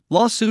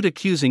Lawsuit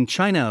accusing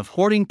China of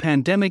hoarding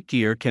pandemic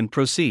gear can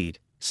proceed,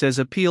 says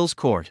appeals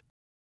court.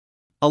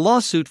 A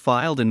lawsuit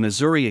filed in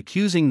Missouri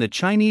accusing the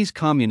Chinese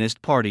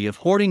Communist Party of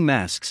hoarding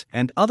masks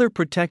and other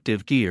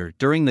protective gear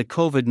during the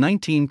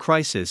COVID-19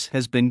 crisis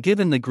has been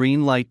given the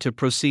green light to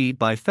proceed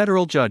by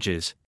federal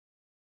judges.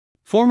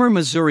 Former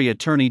Missouri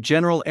Attorney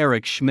General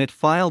Eric Schmidt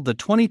filed the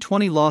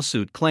 2020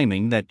 lawsuit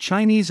claiming that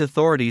Chinese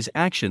authorities'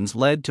 actions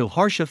led to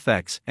harsh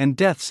effects and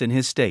deaths in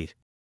his state.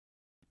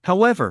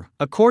 However,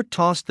 a court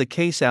tossed the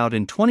case out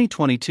in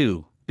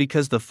 2022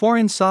 because the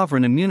Foreign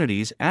Sovereign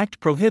Immunities Act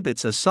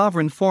prohibits a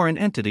sovereign foreign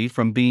entity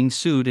from being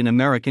sued in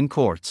American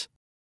courts.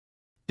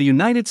 The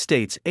United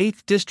States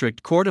 8th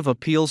District Court of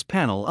Appeals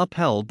panel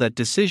upheld that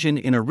decision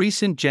in a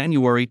recent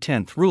January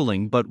 10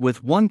 ruling, but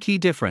with one key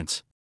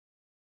difference.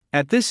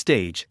 At this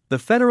stage, the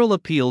federal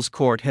appeals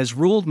court has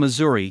ruled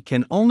Missouri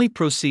can only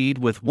proceed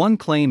with one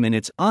claim in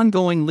its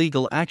ongoing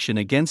legal action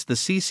against the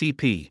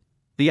CCP: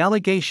 the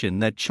allegation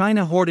that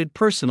China hoarded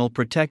personal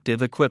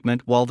protective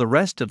equipment while the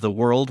rest of the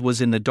world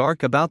was in the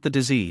dark about the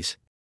disease.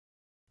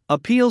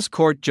 Appeals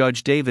Court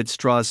Judge David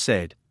Strauss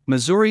said,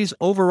 Missouri's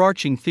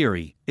overarching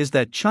theory is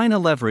that China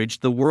leveraged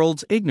the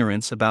world's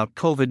ignorance about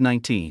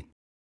COVID-19.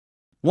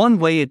 One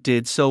way it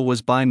did so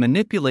was by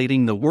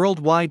manipulating the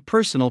worldwide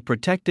personal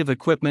protective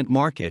equipment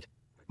market.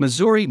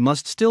 Missouri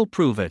must still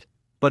prove it,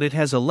 but it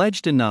has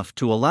alleged enough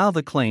to allow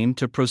the claim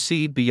to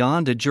proceed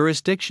beyond a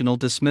jurisdictional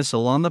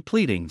dismissal on the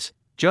pleadings,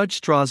 Judge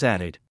Strauss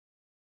added.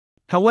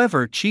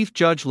 However, Chief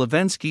Judge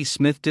Levensky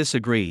Smith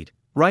disagreed,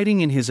 writing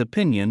in his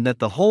opinion that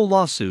the whole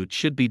lawsuit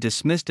should be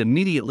dismissed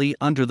immediately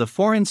under the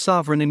Foreign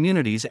Sovereign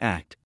Immunities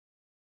Act.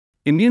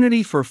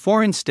 Immunity for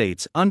foreign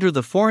states under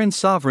the Foreign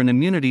Sovereign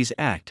Immunities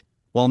Act,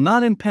 while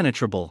not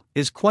impenetrable,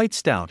 is quite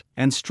stout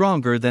and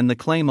stronger than the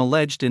claim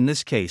alleged in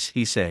this case,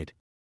 he said.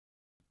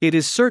 It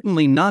is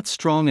certainly not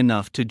strong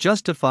enough to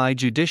justify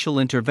judicial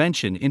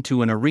intervention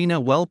into an arena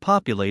well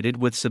populated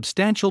with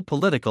substantial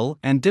political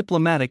and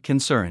diplomatic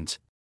concerns.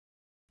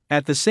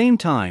 At the same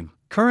time,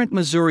 current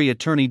Missouri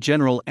Attorney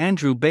General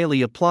Andrew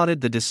Bailey applauded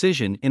the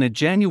decision in a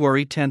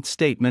January 10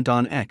 statement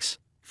on X,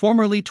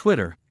 formerly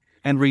Twitter,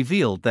 and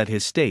revealed that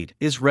his state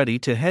is ready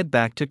to head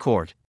back to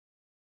court.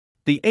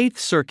 The Eighth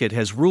Circuit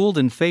has ruled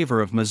in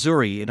favor of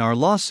Missouri in our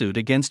lawsuit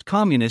against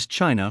Communist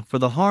China for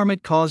the harm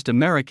it caused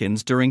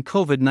Americans during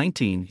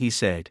COVID-19, he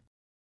said.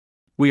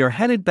 We are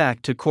headed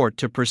back to court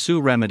to pursue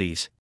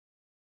remedies.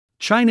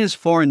 China's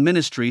foreign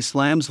ministry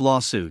slams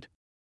lawsuit.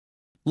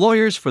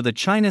 Lawyers for the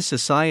China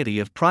Society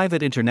of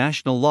Private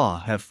International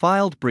Law have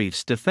filed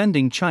briefs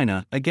defending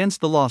China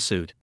against the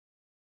lawsuit.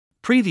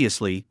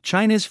 Previously,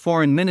 China's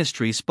foreign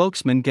ministry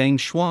spokesman Geng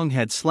Shuang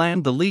had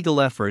slammed the legal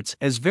efforts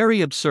as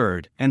very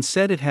absurd and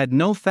said it had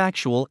no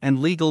factual and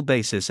legal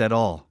basis at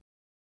all.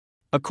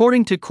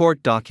 According to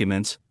court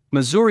documents,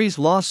 Missouri's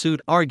lawsuit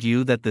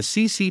argues that the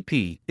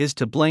CCP is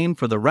to blame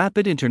for the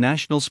rapid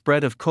international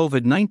spread of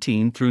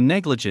COVID-19 through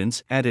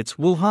negligence at its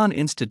Wuhan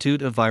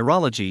Institute of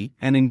Virology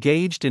and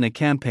engaged in a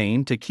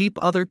campaign to keep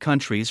other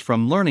countries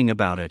from learning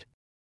about it.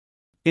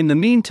 In the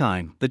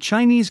meantime, the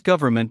Chinese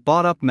government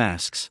bought up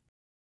masks.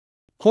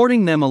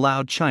 Hoarding them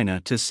allowed China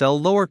to sell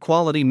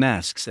lower-quality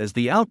masks as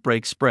the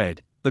outbreak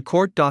spread, the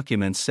court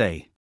documents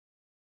say.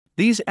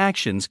 These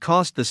actions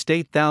cost the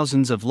state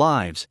thousands of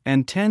lives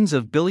and tens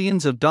of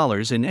billions of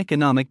dollars in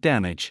economic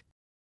damage.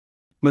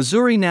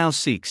 Missouri now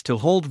seeks to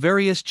hold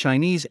various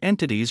Chinese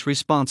entities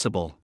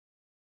responsible.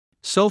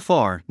 So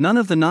far, none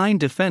of the 9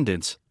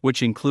 defendants,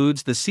 which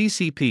includes the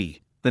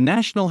CCP, the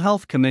National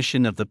Health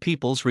Commission of the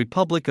People's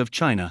Republic of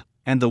China,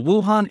 and the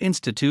Wuhan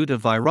Institute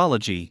of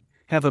Virology,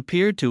 have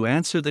appeared to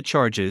answer the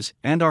charges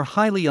and are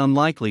highly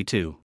unlikely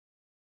to.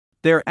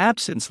 Their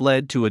absence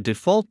led to a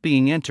default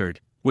being entered,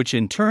 which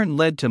in turn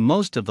led to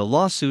most of the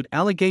lawsuit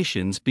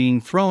allegations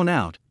being thrown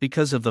out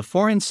because of the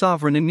Foreign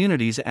Sovereign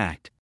Immunities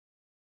Act.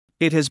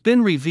 It has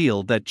been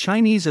revealed that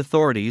Chinese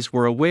authorities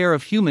were aware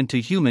of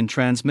human-to-human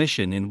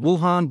transmission in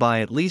Wuhan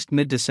by at least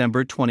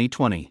mid-December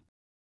 2020.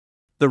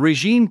 The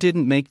regime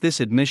didn't make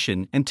this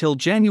admission until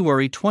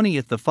January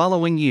 20 the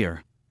following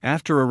year,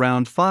 after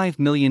around 5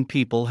 million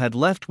people had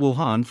left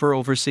Wuhan for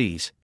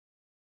overseas.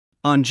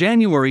 On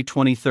January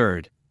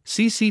 23,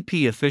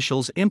 CCP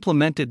officials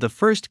implemented the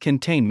first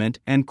containment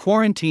and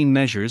quarantine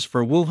measures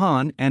for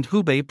Wuhan and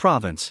Hubei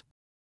province.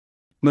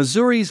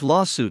 Missouri's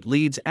lawsuit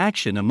leads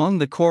action among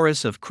the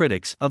chorus of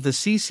critics of the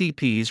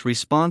CCP's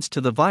response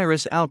to the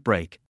virus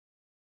outbreak,